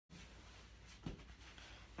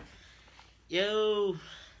Yo,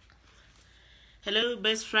 hello,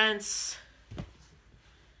 best friends.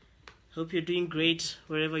 Hope you're doing great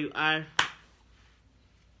wherever you are.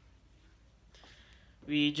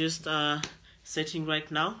 We just setting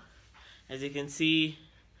right now. As you can see,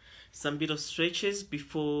 some bit of stretches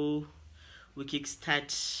before we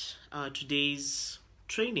kickstart today's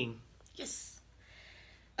training. Yes.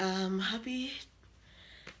 Happy.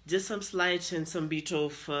 Just some slight and some bit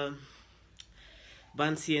of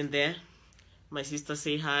buns here and there. My sister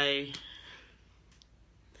say hi.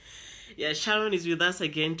 Yeah, Sharon is with us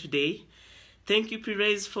again today. Thank you,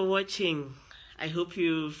 Perez, for watching. I hope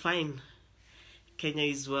you're fine. Kenya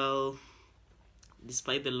is well,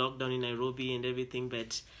 despite the lockdown in Nairobi and everything,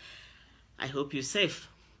 but I hope you're safe.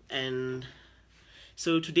 And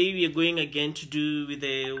so today we are going again to do with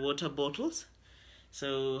the water bottles.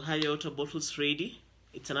 So have your water bottles ready.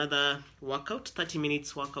 It's another workout, 30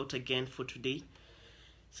 minutes workout again for today.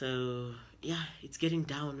 So yeah, it's getting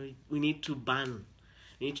down. We need to burn.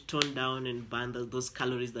 We need to tone down and burn those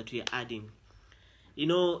calories that we are adding. You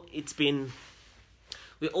know,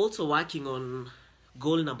 we're also working on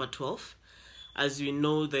goal number 12. As you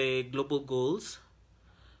know, the global goals,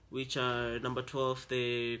 which are number 12,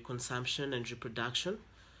 the consumption and reproduction.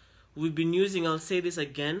 We've been using, I'll say this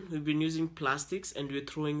again, we've been using plastics and we're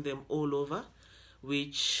throwing them all over,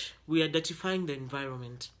 which we are dirtifying the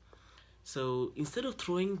environment. So instead of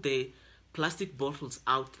throwing the plastic bottles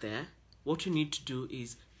out there, what you need to do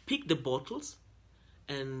is pick the bottles.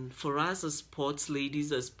 And for us as sports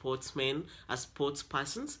ladies, as sportsmen, as sports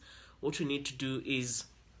persons, what you need to do is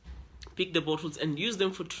pick the bottles and use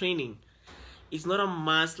them for training. It's not a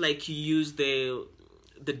must like you use the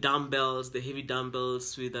dumbbells, the heavy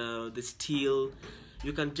dumbbells with the steel.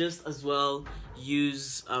 You can just as well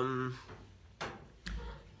use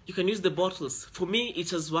you can use the bottles. For me, it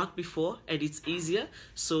has worked before and it's easier,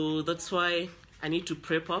 so that's why I need to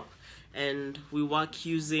prep up, and we work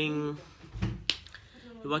using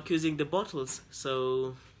the bottles.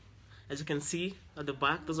 So as you can see at the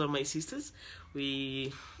back, those are my sisters.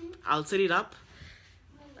 I'll set it up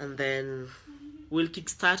and then we'll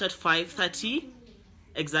kickstart at 5:30,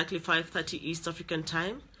 exactly 5:30 East African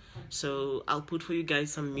time. So I'll put for you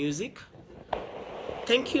guys some music.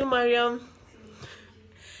 Thank you, Mariam.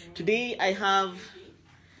 Today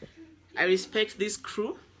I respect this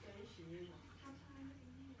crew.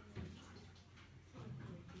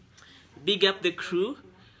 Big up the crew.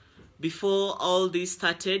 Before all this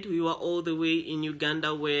started, we were all the way in Uganda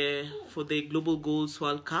for the Global Goals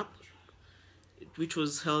World Cup, which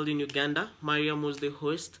was held in Uganda. Mariam was the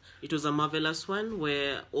host. It was a marvelous one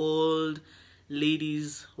where old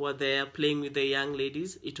ladies were there playing with the young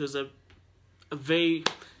ladies. It was a very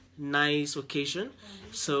nice occasion.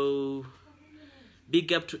 So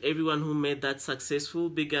big up to everyone who made that successful.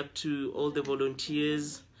 Big up to all the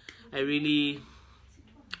volunteers. I really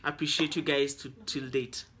appreciate you guys till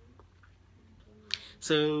date.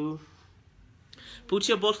 So put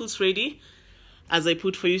your bottles ready as I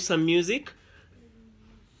put for you some music.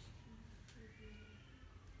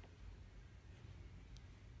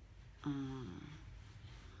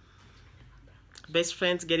 Best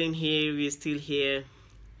friends, get in here. We're still here.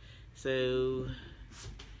 So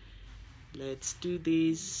let's do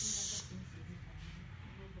this.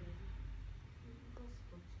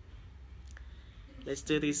 Let's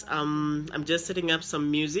do this. I'm just setting up some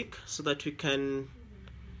music so that we can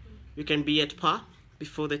be at par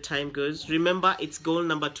before the time goes. Remember, it's goal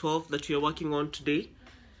number 12 that we are working on today.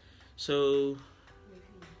 So,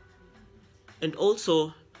 and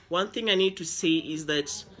also one thing I need to say is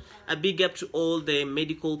that a big up to all the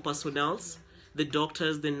medical personnels, the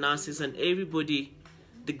doctors, the nurses, and everybody,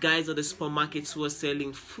 the guys at the supermarkets who are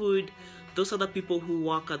selling food. Those are the people who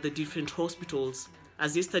work at the different hospitals.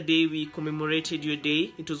 As yesterday we commemorated your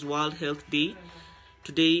day, it was World Health Day.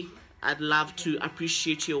 Today I'd love to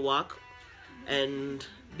appreciate your work and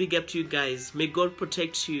big up to you guys. May God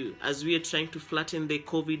protect you as we are trying to flatten the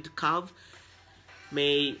COVID curve.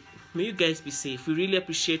 May you guys be safe. We really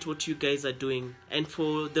appreciate what you guys are doing. And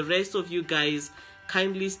for the rest of you guys,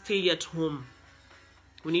 kindly stay at home.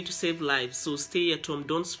 We need to save lives, so stay at home.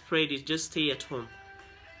 Don't spread it, just stay at home.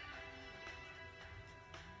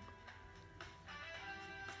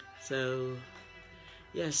 So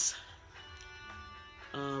yes,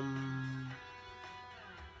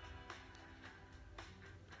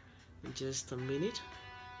 just a minute.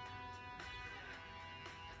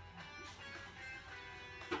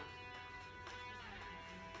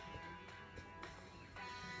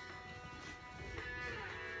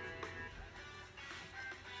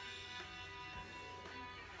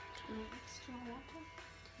 Extra water?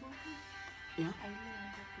 Yeah.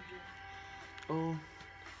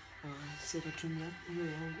 Sitatumia hiyo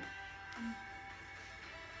yangu.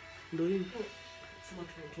 Ndio hiyo. Sema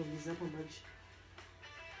tuongeze hapo maji.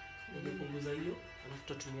 Nimepunguza hiyo, alafu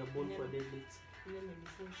tutatumia ball for deadlift.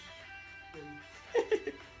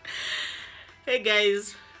 Hey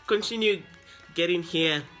guys, continue getting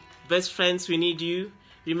here. Best friends, we need you.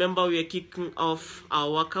 Remember, we are kicking off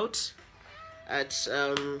our workout at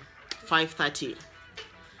 5:30.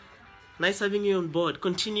 Nice having you on board.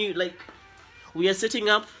 Continue, like, we are setting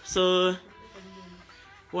up, so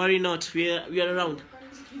worry not, we are around.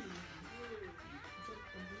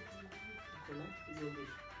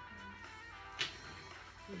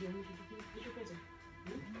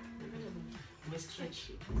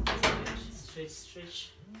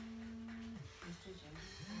 Stretch.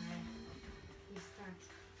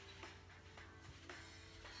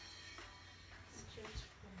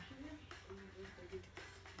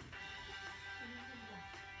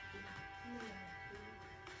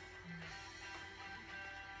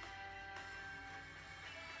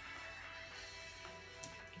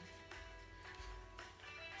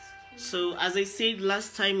 So as I said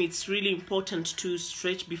last time, it's really important to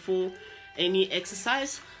stretch before any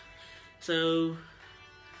exercise. So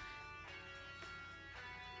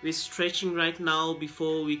we're stretching right now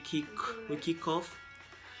before we kick off.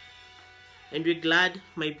 And we're glad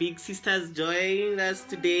my big sisters joined us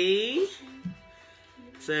today.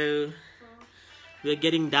 So we're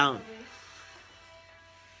getting down.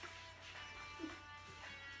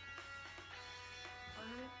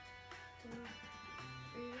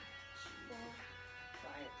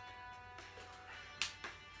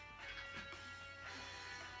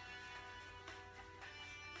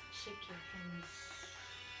 Shake your hands.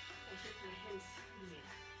 I shake my hands here.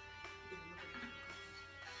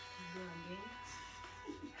 Go again.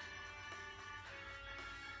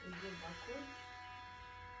 And go backward.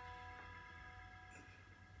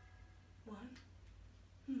 1.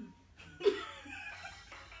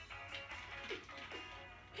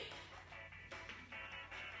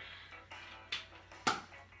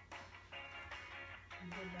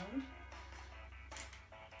 Go down.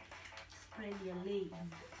 Spread your legs.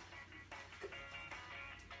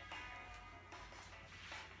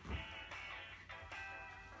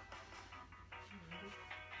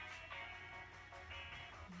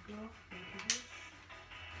 Go like this.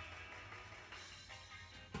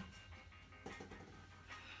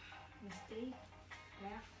 And stay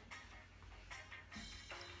left.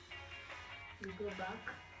 You go back.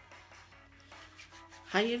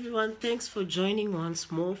 Hi everyone, thanks for joining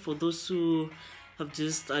once more. For those who have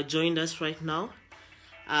just joined us right now,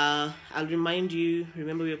 I'll remind you,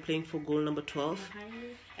 remember we are playing for goal number 12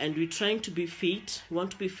 and we're trying to be fit. We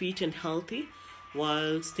want to be fit and healthy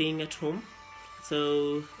while staying at home.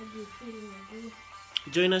 So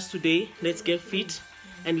join us today. Let's get fit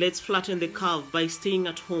and let's flatten the curve by staying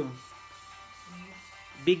at home.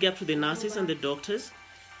 Big up to the nurses and the doctors.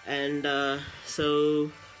 And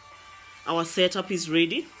so our setup is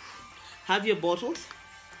ready. Have your bottles.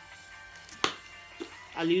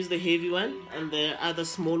 I'll use the heavy one and the other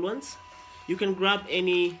small ones. You can grab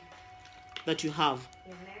any that you have.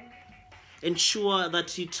 Ensure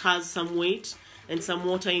that it has some weight and some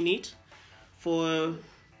water in it for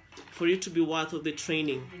it to be worth of the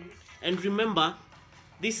training. And remember,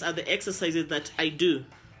 these are the exercises that I do.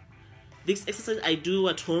 This exercise I do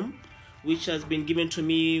at home, which has been given to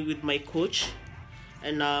me with my coach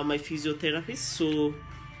and my physiotherapist. So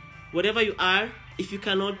whatever you are, if you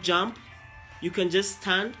cannot jump, you can just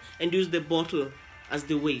stand and use the bottle as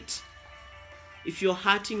the weight. If you're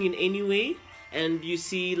hurting in any way and you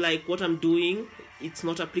see like what I'm doing, it's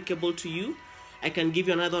not applicable to you, I can give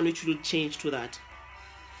you another one which will change to that.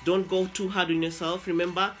 Don't go too hard on yourself.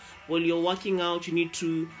 Remember, while you're working out, you need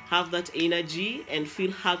to have that energy and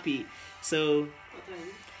feel happy. So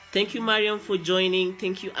thank you, Mariam, for joining.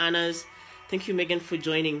 Thank you, Annas. Thank you, Megan, for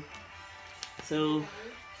joining. So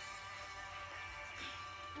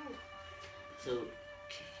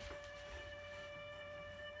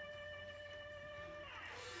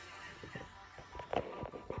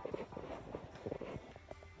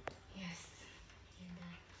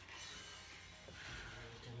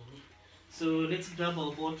So let's grab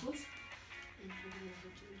our bottles.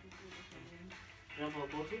 Grab our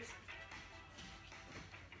bottles.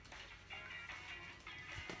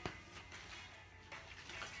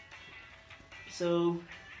 So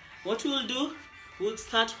what we'll do, we'll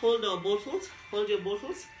start hold your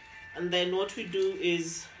bottles, and then what we do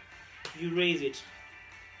is you raise it.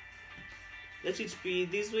 Let it be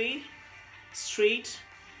this way, straight,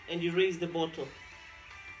 and you raise the bottle.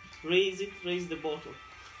 Raise it, raise the bottle.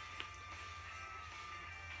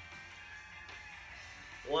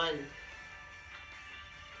 1,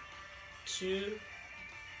 2,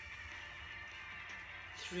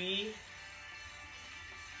 3,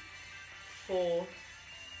 4,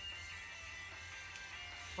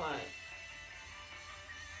 5.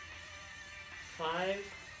 5,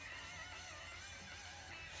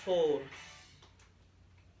 4,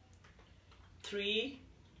 3,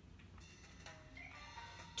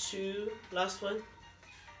 2, last one,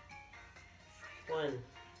 1.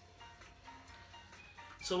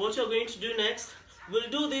 So what you're going to do next, we'll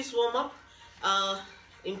do this warm-up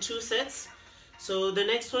in 2 sets. So the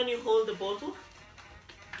next one, you hold the bottle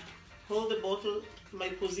in my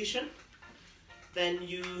position, then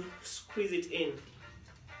you squeeze it in.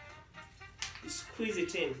 You squeeze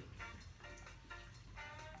it in.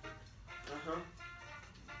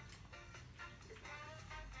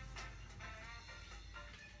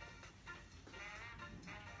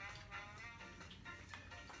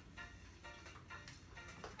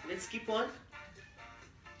 Let's keep on.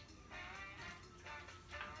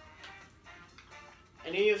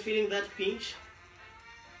 And when you're feeling that pinch,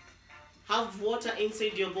 have water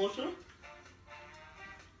inside your bottle.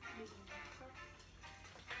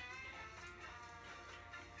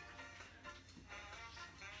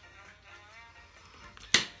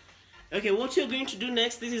 Okay, what you're going to do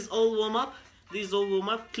next, this is all warm up. This is all warm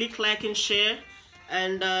up. Click like and share,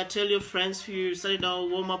 and tell your friends if you started our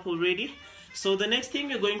warm up already. So the next thing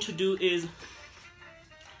you're going to do is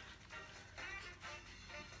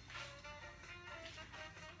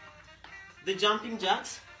the jumping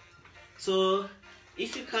jacks. So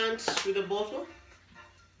if you can't with the bottle,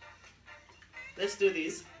 let's do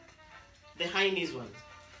this. The high knees one.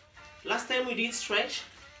 Last time we did stretch.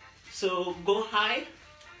 So go high,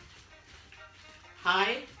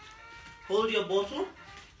 high, hold your bottle.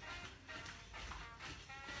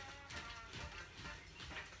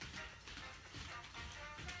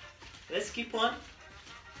 Let's keep on.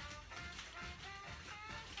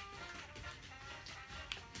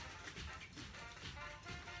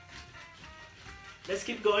 Let's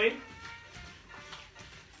keep going.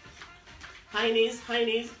 High knees, high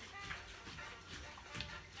knees.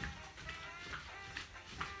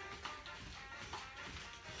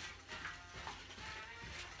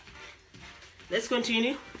 Let's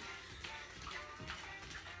continue.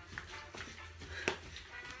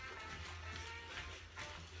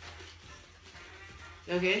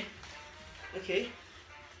 Okay, okay.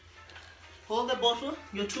 Hold the bottle,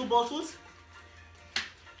 your 2 bottles.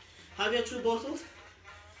 Have your 2 bottles.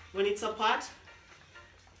 When it's apart,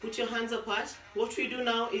 put your hands apart. What we do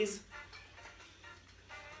now is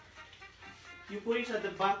you put it at the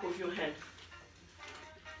back of your head.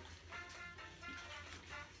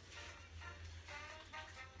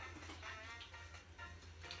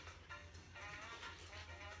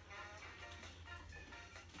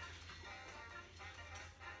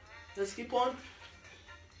 Let's keep on.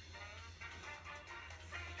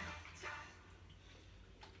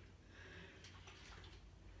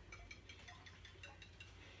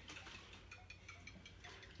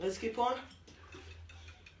 Let's keep on.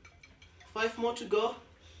 5 more to go.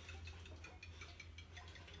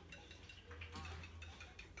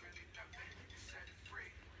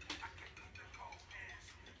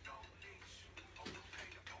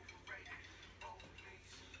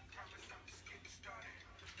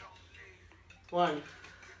 One.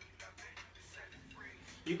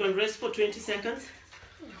 You can rest for 20 seconds.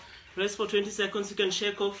 Rest for 20 seconds. You can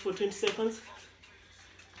shake off for 20 seconds.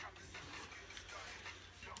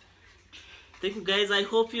 Thank you guys. I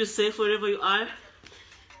hope you're safe wherever you are.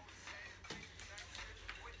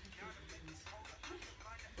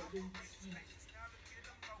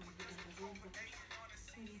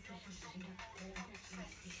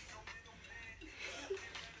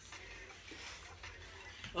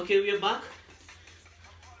 Okay, we are back.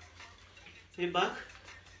 We're back.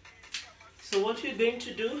 So what you're going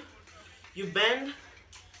to do, you bend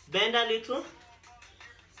a little,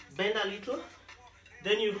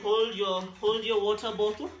 then you hold your water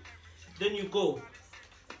bottle, then you go.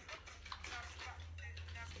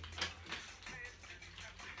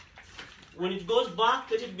 When it goes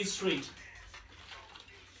back, let it be straight.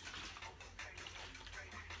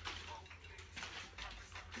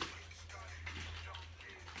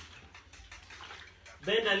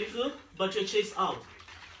 Bend a little, but your chest out.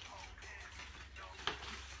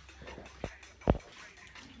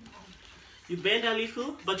 You bend a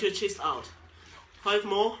little, but your chest out. 5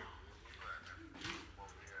 more.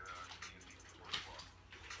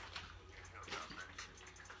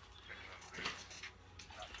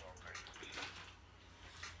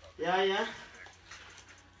 Yeah.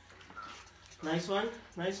 Nice one.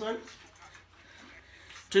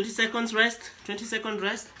 20 seconds rest. 20-second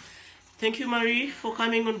rest. Thank you, Marie, for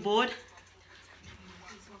coming on board.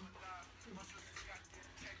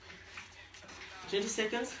 20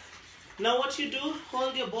 seconds. Now what you do,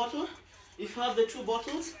 hold your bottle. If you have the two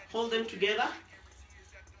bottles, hold them together.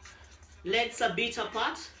 Legs a bit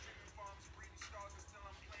apart.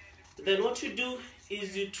 Then what you do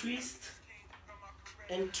is you twist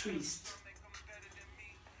and twist.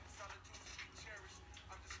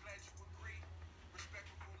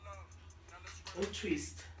 And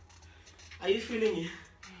twist. Are you feeling it?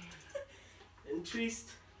 And twist.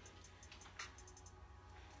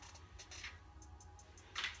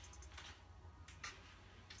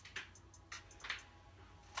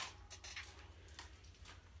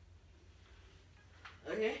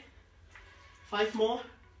 Okay. 5 more.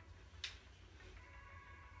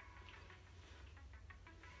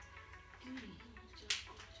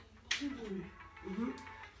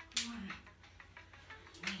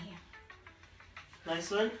 Nice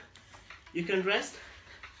one. You can rest.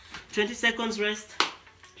 20 seconds rest.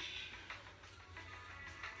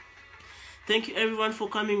 Thank you everyone for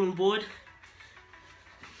coming on board.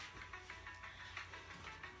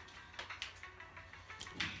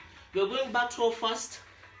 We're going back to our fast.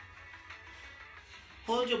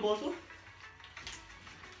 Hold your bottle.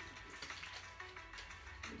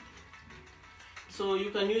 So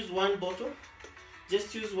you can use one bottle.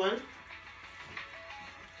 Just use one.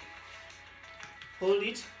 Hold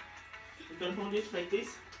it. You can hold it like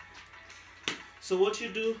this. So what you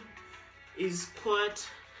do is squat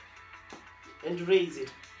and raise it.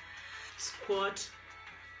 Squat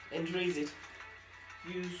and raise it.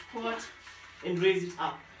 You squat and raise it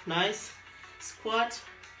up. Nice. Squat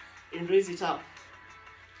and raise it up.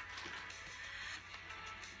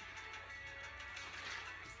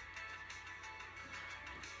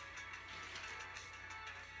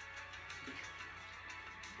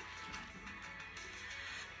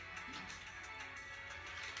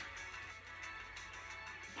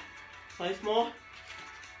 Five more.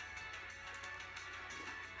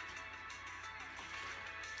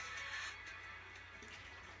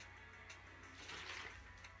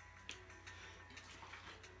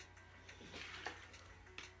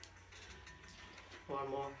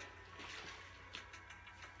 One more.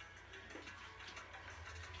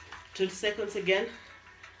 20 seconds again.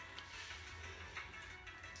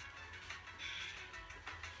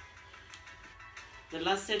 The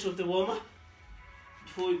last set of the warm-up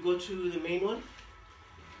before we go to the main one.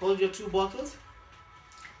 Hold your two bottles.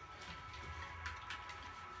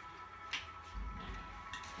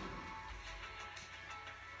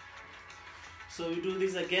 So we do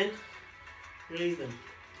this again. Raise them.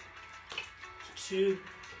 2,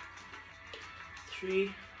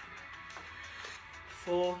 3,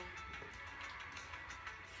 4,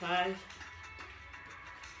 5,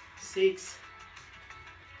 6,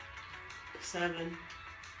 7,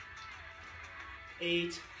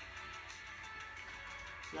 8,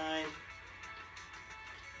 9,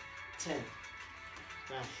 10.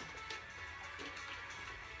 Nice.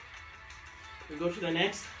 We go to the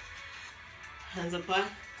next. Hands apart.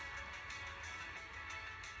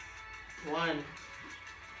 1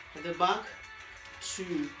 at the back,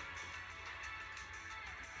 2,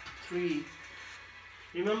 3.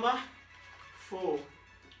 Remember? 4,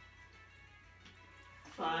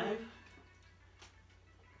 5,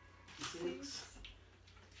 6,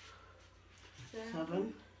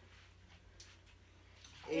 7,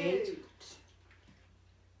 8,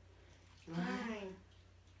 9,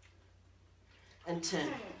 and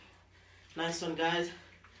 10. Nice one, guys.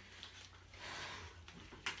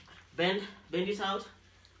 Bend it out.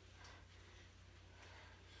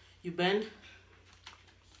 You bend.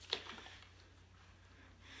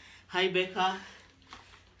 Hi, Becca.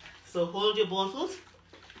 So hold your bottles.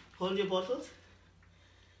 Hold your bottles.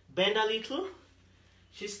 Bend a little.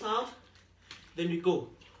 Chest out. Then we go.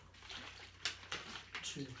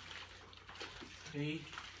 2, 3,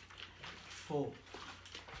 4,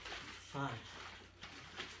 5,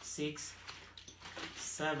 6,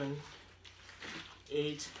 7,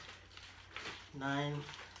 8, 9,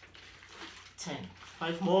 10.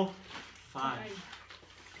 5 more. 5,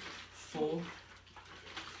 4,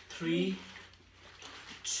 3,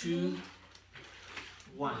 2,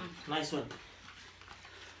 1. Nice one.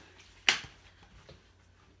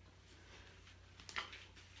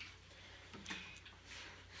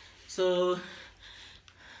 So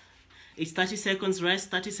it's 30 seconds rest,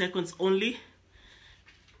 30 seconds only.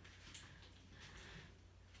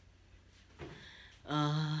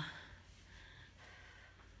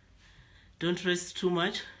 Don't rest too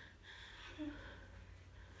much.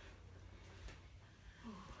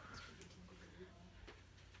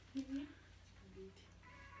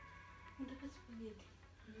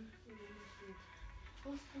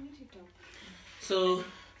 So,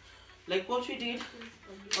 like what we did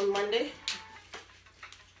on Monday,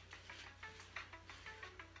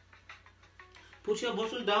 put your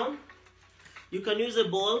bottle down. You can use a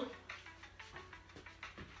ball.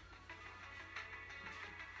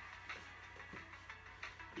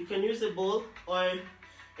 You can use a ball or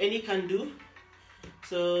any can do.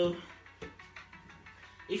 So,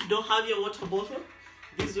 if you don't have your water bottle,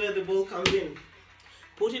 this is where the ball comes in.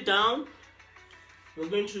 Put it down. We're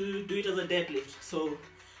going to do it as a deadlift. So,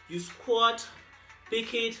 you squat,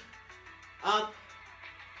 pick it up,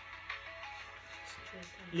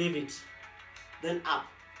 leave it, then up.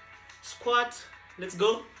 Squat, let's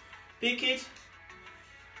go, pick it,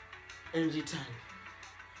 and return.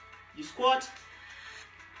 You squat,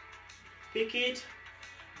 pick it,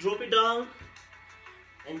 drop it down,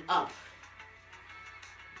 and up.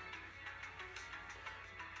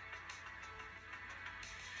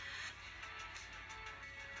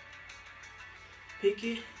 Pick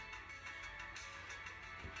it.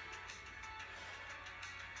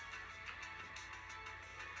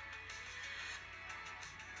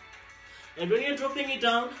 And when you're dropping it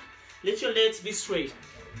down, let your legs be straight.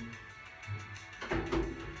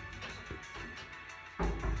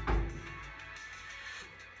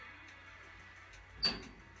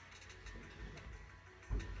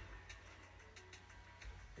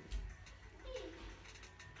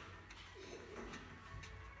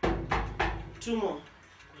 Two more.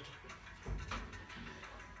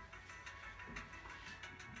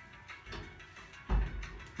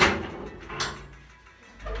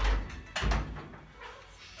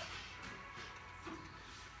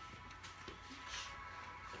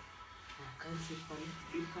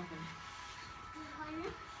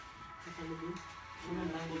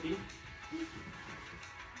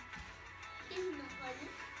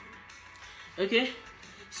 Okay,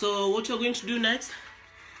 so what you're going to do next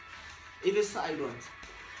is the side ones.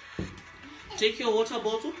 Take your water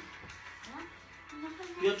bottle,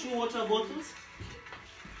 your 2 water bottles.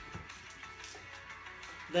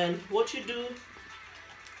 Then what you do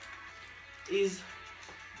is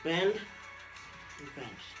bend and bend.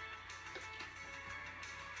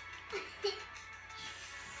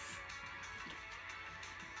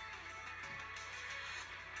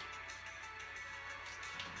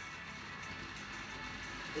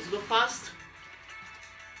 Let's go fast.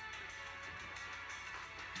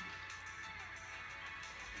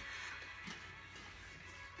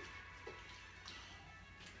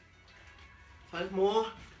 Five more.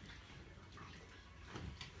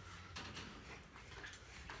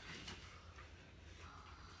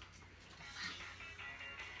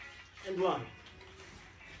 And 1.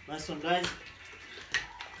 Nice one, guys.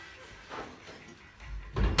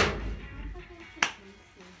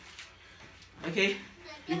 Okay,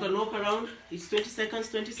 you can walk around. It's 20 seconds,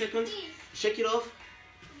 20 seconds. Shake it off.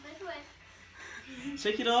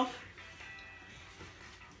 Shake it off.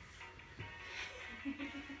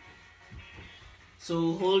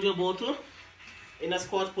 So hold your bottle in a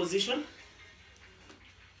squat position.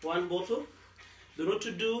 1 bottle. The road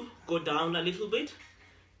to do, go down a little bit.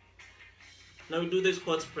 Now we do the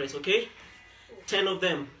squat press, okay? 10 of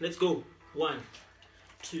them. Let's go. 1,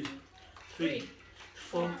 2, 3,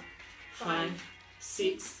 4, 5,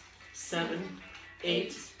 6, 7,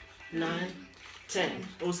 8, 9, 10.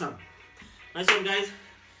 Awesome. Nice one, guys.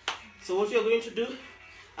 So what you're going to do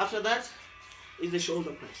after that is the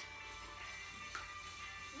shoulder press.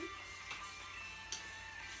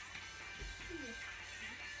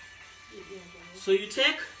 So you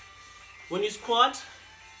take, when you squat,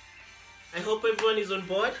 I hope everyone is on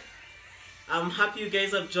board. I'm happy you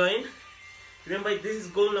guys have joined. Remember, this is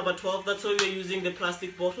goal number 12. That's why we're using the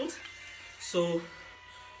plastic bottles. So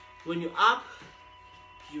when you're up,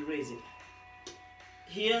 you raise it.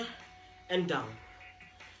 Here and down.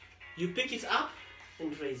 You pick it up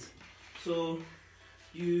and raise. So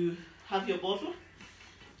you have your bottle.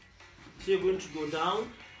 So you're going to go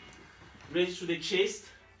down, raise to the chest,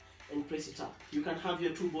 and press it up. You can have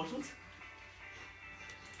your 2 bottles.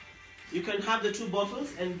 You can have the 2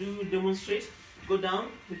 bottles and demonstrate. Go down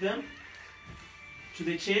with them to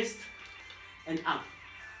the chest and up.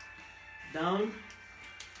 Down.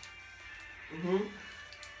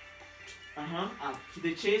 Up. To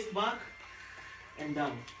the chest, back and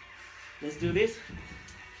down. Let's do this.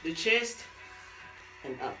 The chest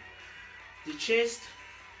and up. The chest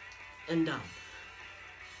and down.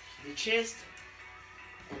 The chest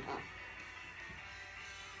and up.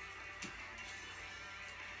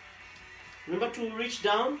 Remember to reach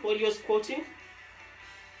down while you're squatting.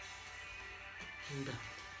 And down.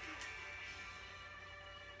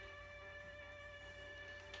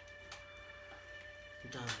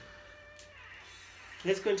 down.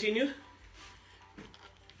 Let's continue.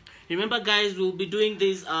 Remember guys, we'll be doing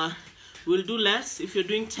this, we'll do less if you're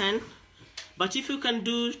doing 10, but if you can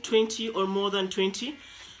do 20 or more than 20,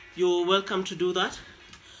 you're welcome to do that.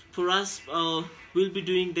 For us, we'll be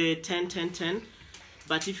doing the 10, 10, 10,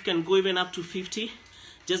 but if you can go even up to 50,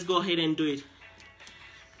 just go ahead and do it.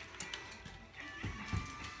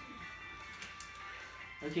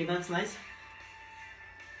 Okay, that's nice.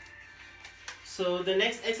 So the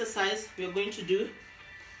next exercise we are going to do,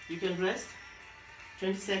 you can rest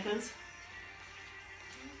 20 seconds.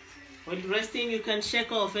 While resting, you can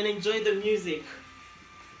shake off and enjoy the music.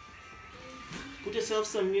 Put yourself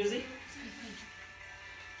some music.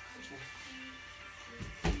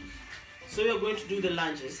 So we are going to do the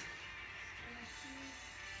lunges.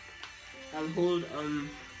 I'll hold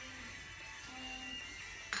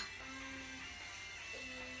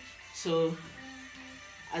so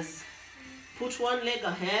as put one leg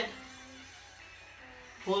ahead,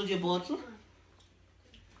 hold your bottle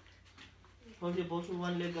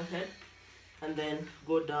one leg ahead, and then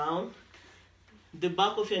go down. The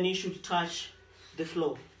back of your knee should touch the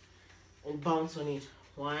floor and bounce on it.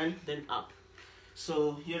 One, then up.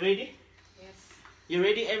 So you ready? Yes. You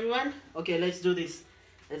ready everyone? Okay, let's do this.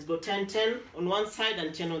 Let's go 10, 10 on one side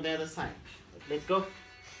and 10 on the other side. Let's go.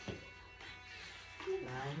 9,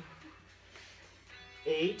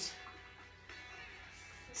 8,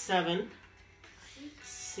 7,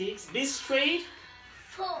 6. Be straight.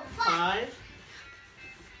 5,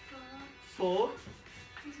 4,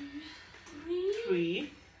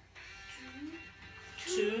 3,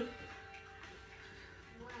 2,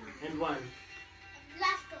 and 1.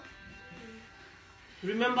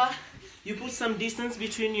 Remember, you put some distance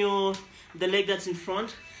between the leg that's in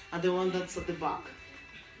front and the one that's at the back.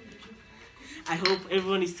 I hope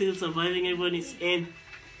everyone is still surviving, everyone is in.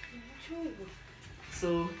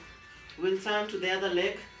 So we'll turn to the other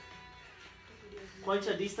leg. Quite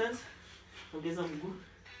a distance.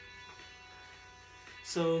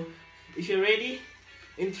 So if you're ready,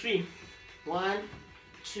 in 3, 1,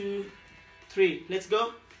 2, 3, let's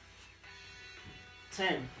go.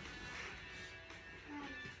 10,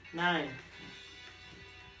 9,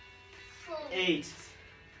 8,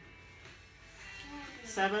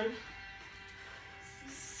 7,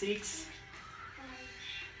 6,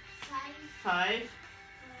 5,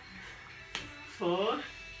 4,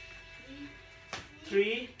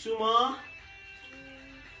 3, 2 more.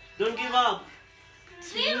 Don't give up.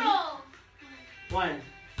 0. 1.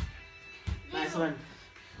 Nice one.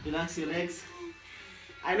 Relax your legs.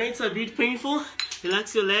 I know it's a bit painful.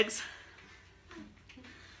 Relax your legs.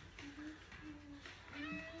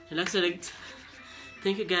 Relax your legs.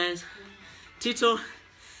 Thank you guys. Tito,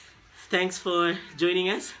 thanks for joining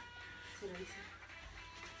us.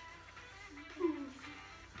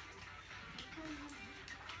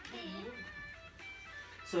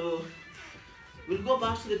 So we'll go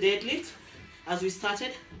back to the deadlift as we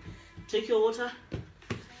started. Take your water.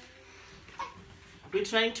 We're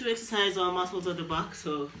trying to exercise our muscles at the back,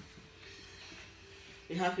 so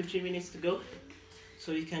we have 15 minutes to go.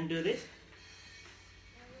 So you can do this.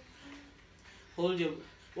 Hold your.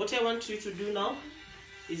 What I want you to do now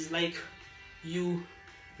is like you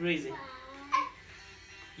raise it.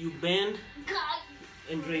 You bend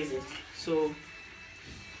and raise it. So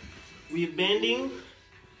we're bending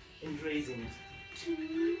and raising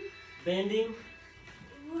it. Bending.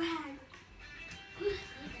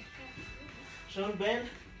 Strong bend.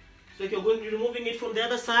 So like you're going to be removing it from the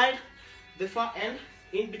other side, the far end,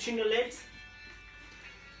 in between your legs,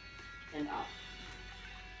 and up.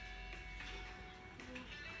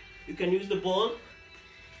 You can use the ball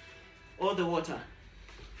or the water.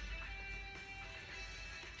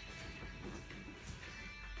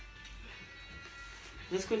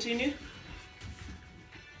 Let's continue.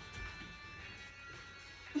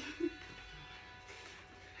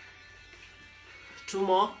 Two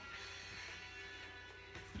more.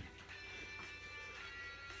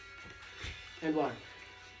 And 1.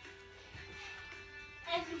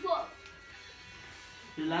 And 4.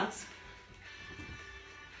 Relax.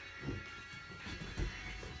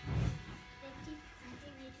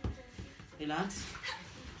 Relax.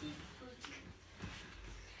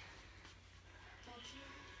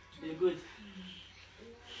 You're good.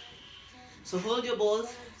 So hold your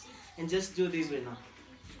balls and just do this way now.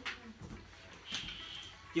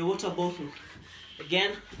 Your water bottle.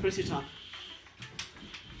 Again, press it up.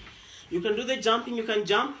 You can do the jumping, you can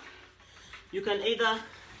jump. You can either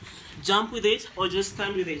jump with it or just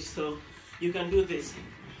stand with it. So you can do this.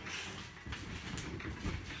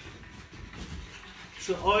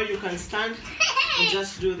 So, or you can stand and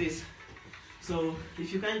just do this. So So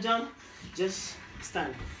if you can't jump, just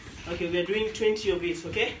stand. Okay, we are doing 20 of it,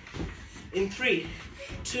 okay? In 3,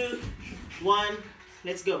 2, 1,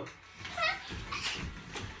 let's go.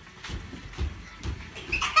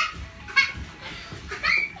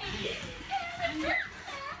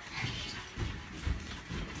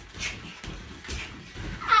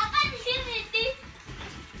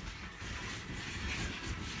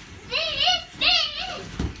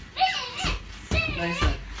 Nice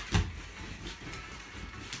one.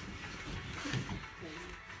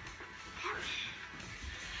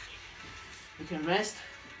 You can rest.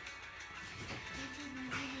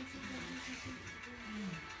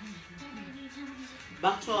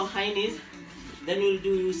 Back to our high knees. Then we'll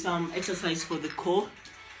do some exercise for the core.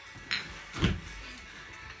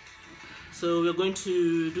 So we're going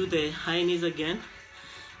to do the high knees again,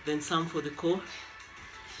 then some for the core.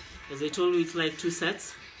 As I told you, it's like 2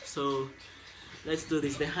 sets. So let's do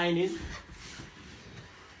this, the high knees.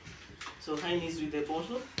 So high knees with the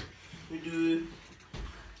bottle. We do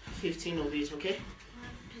 15 of it, okay?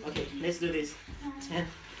 Okay, let's do this. 10,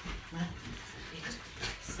 9, 8,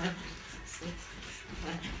 7, 6,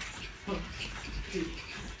 5, 4, 3,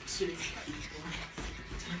 2, 1,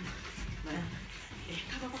 10, 9, 8,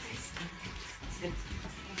 7, 6,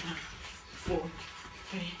 5, 4,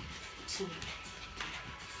 3, 2,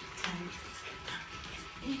 10,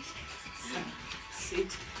 8, 7,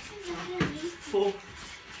 6, 5, 4,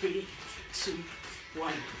 3, 2,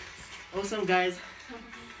 1. Awesome, guys.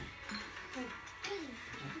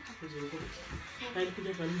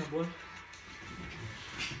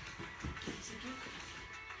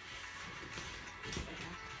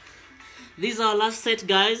 This is our last set,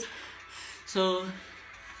 guys. So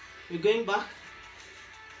we're going back.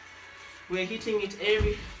 We're hitting it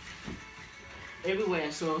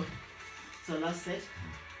everywhere. So it's our last set.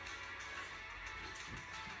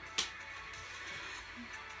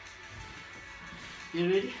 You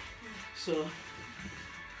ready? So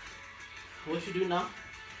what you do now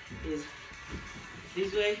is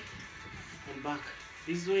this way and back,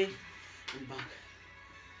 this way and back.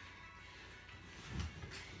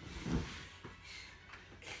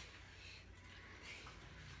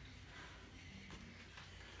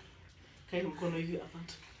 Okay, mkono hivi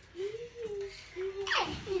apart.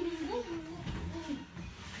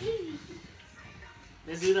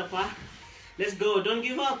 Let's do that part. Let's go, don't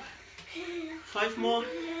give up. 5 more.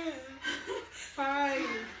 5,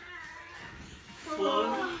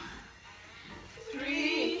 4,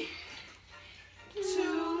 3,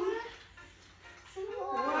 2,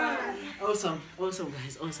 1. Awesome, awesome,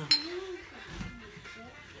 guys, awesome.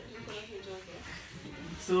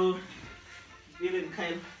 So, even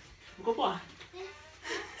Kyle,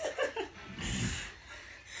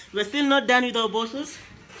 we're still not done with our bottles.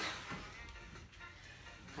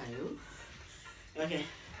 Kyle. Okay,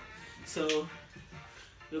 so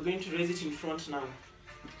we're going to raise it in front now.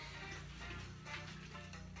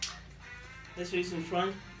 Let's raise in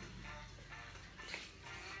front.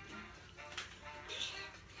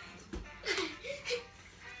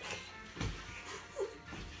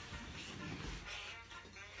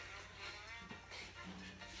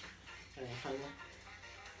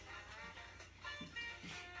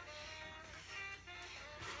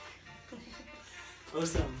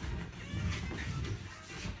 Awesome.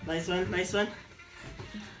 Nice one, nice one.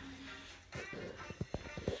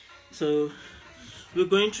 So we're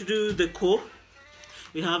going to do the core.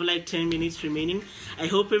 We have like 10 minutes remaining. I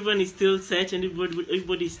hope everyone is still set and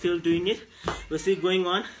everybody is still doing it. We're still going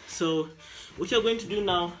on. So what you're going to do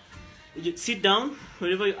now is you sit down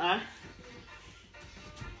wherever you are.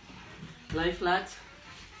 Lie flat.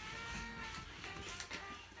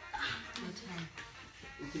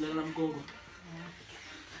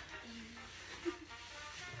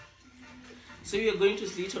 So we are going to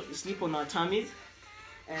sleep on our tummies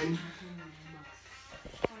and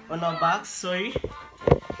on our backs, sorry.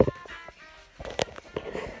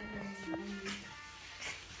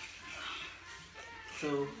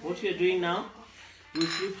 So what we are doing now, we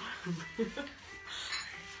sleep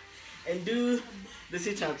and do the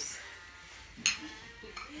sit-ups.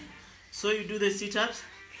 So you do the sit-ups.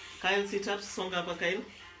 Kyle, sit-ups, songa hapa Kyle.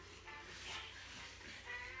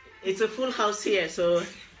 It's a full house here, so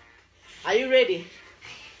are you ready?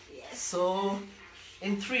 Yes. So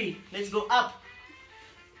in 3, let's go up.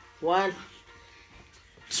 1,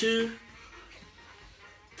 2,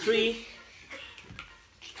 3,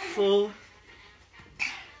 4,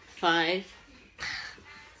 5,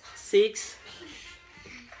 6,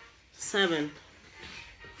 7,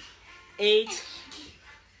 8,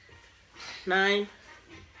 9,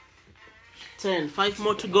 10. 5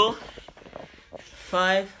 more to go.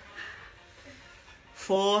 5,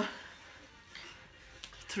 4,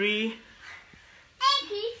 3,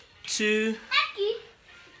 2,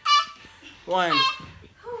 1.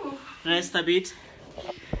 Rest a bit.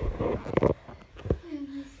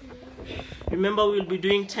 Remember, we'll be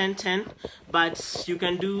doing 10-10, but you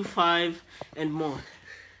can do 5 and more.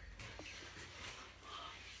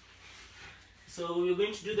 So we're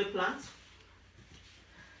going to do the planks.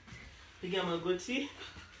 Piga magoti.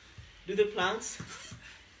 Do the planks.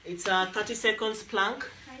 It's a 30 seconds plank.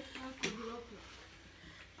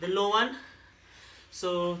 The low one.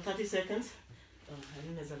 So 30 seconds.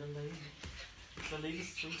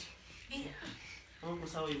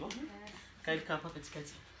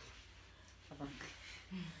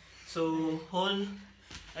 So hold.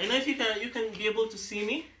 I know if you can be able to see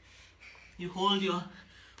me. You hold your,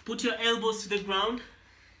 put your elbows to the ground.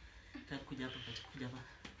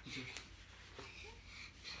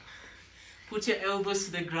 Put your elbows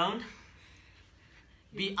to the ground.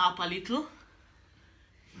 Be up a little.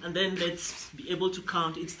 And then let's be able to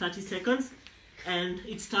count. It's 30 seconds and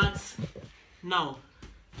it starts now.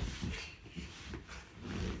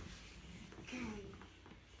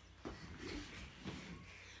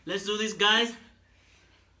 Let's do this, guys.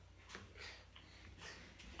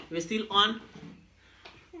 We're still on.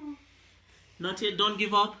 Not yet, don't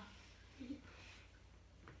give up.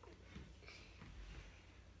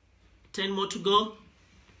 10 more to go.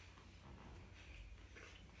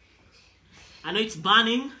 I know it's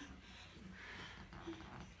burning.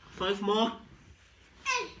 5 more.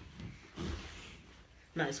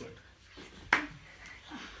 Nice one.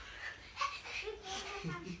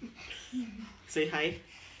 Say hi.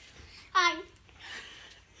 Hi.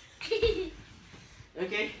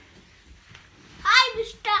 Okay. Hi,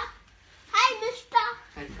 mister. Hi, mister.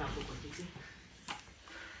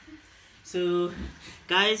 So,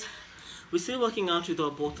 guys, we're still working out with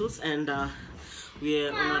our bottles, and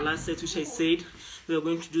we're on our last set, which I said we are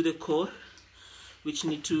going to do the core, which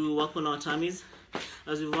need to work on our tummies,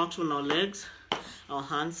 as we've worked on our legs, our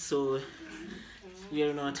hands. So we are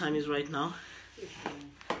on our tummies right now.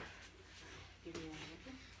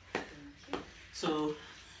 So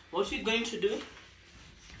what we're going to do,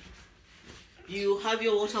 you have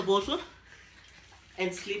your water bottle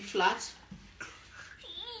and sleep flat.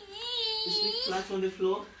 You sleep flat on the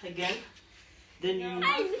floor again. Then you,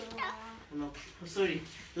 no, sorry,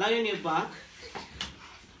 lie on your back.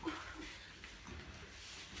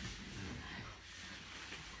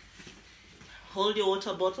 Hold your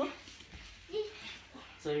water bottle,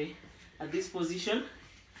 sorry, at this position.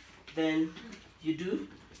 Then you do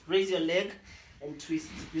raise your leg and twist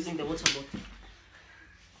using the water bottle.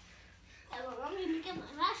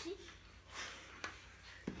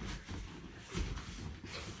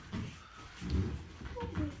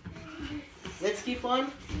 Let's keep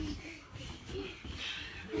on.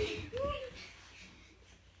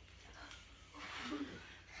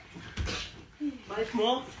 Five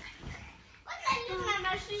more.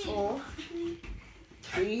 4,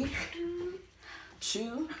 3,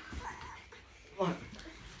 2, 1.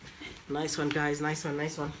 Nice one, guys. Nice one,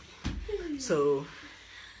 nice one. So,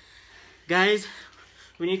 guys,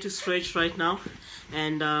 we need to stretch right now,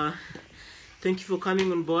 and thank you for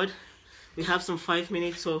coming on board. We have some 5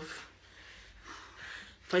 minutes to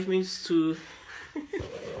 5 minutes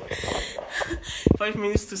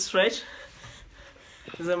to stretch.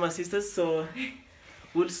 Those are my sisters, so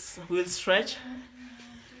we'll stretch.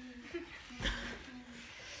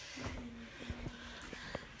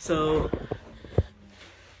 So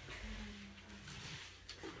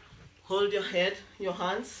hold your head, your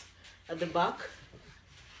hands at the back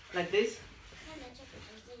like this,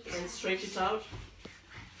 and stretch it out.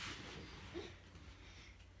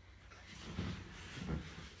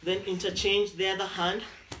 Then interchange the other hand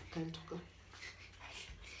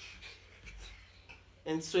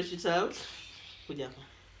and stretch it out.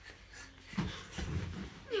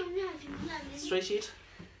 Stretch it.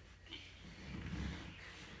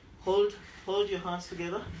 Hold your hands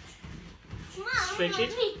together. Stretch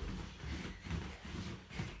it.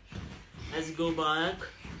 As you go back.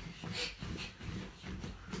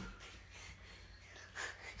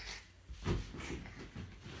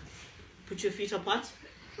 Put your feet apart.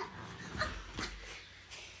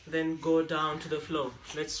 Then go down to the floor.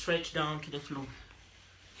 Let's stretch down to the floor.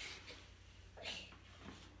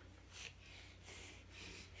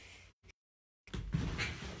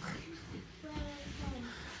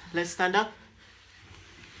 Let's stand up.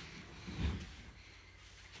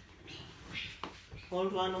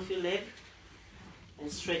 Hold one of your leg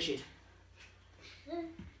and stretch it.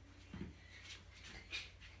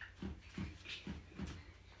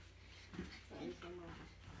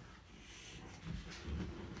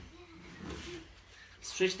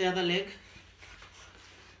 Stretch the other leg.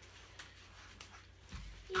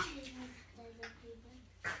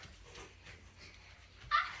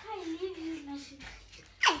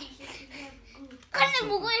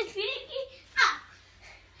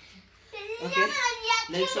 Okay,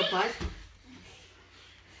 legs apart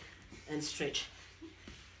and stretch.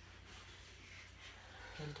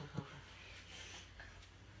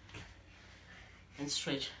 And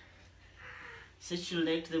stretch. Set your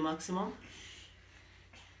leg to the maximum.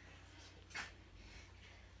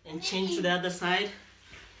 And change to the other side.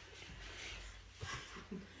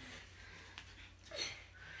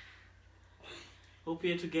 Hope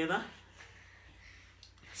you're together.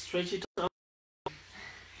 Stretch it out.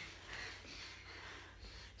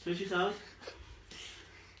 Stretch it out.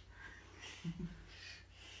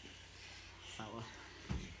 Sour.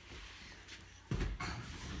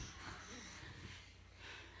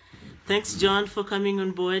 Thanks, John, for coming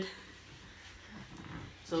on board.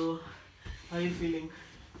 So, how are you feeling?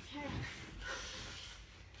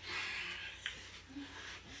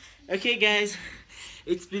 Okay, guys,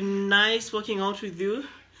 it's been nice working out with you,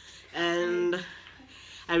 and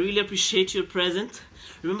I really appreciate your presence.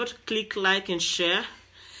 Remember to click like and share.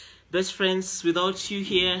 Best friends without you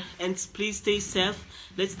here, and please stay safe.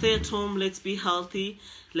 Let's stay at home, let's be healthy,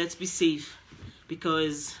 let's be safe,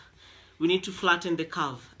 because we need to flatten the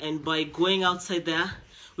curve, and by going outside there,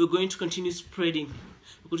 we're going to continue spreading.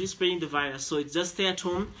 We're going to spreading the virus. So it's just stay at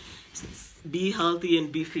home, be healthy, and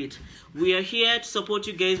be fit. We are here to support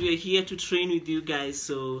you guys. We are here to train with you guys.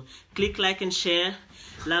 So click like and share.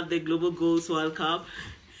 Love the Global Goals World Cup.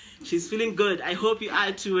 She's feeling good. I hope you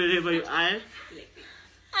are too wherever you are.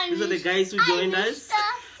 These are the guys who joined us.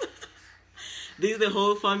 This is the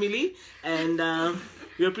whole family, and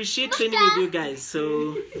we appreciate training with you guys.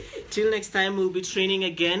 So till next time, we'll be training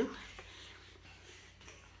again.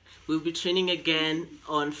 We'll be training again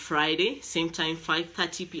on Friday, same time,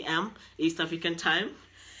 5:30 p.m. East African time.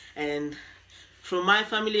 And from my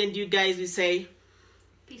family and you guys, we say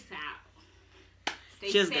peace out.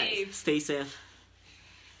 Stay cheers, safe. guys. Stay safe.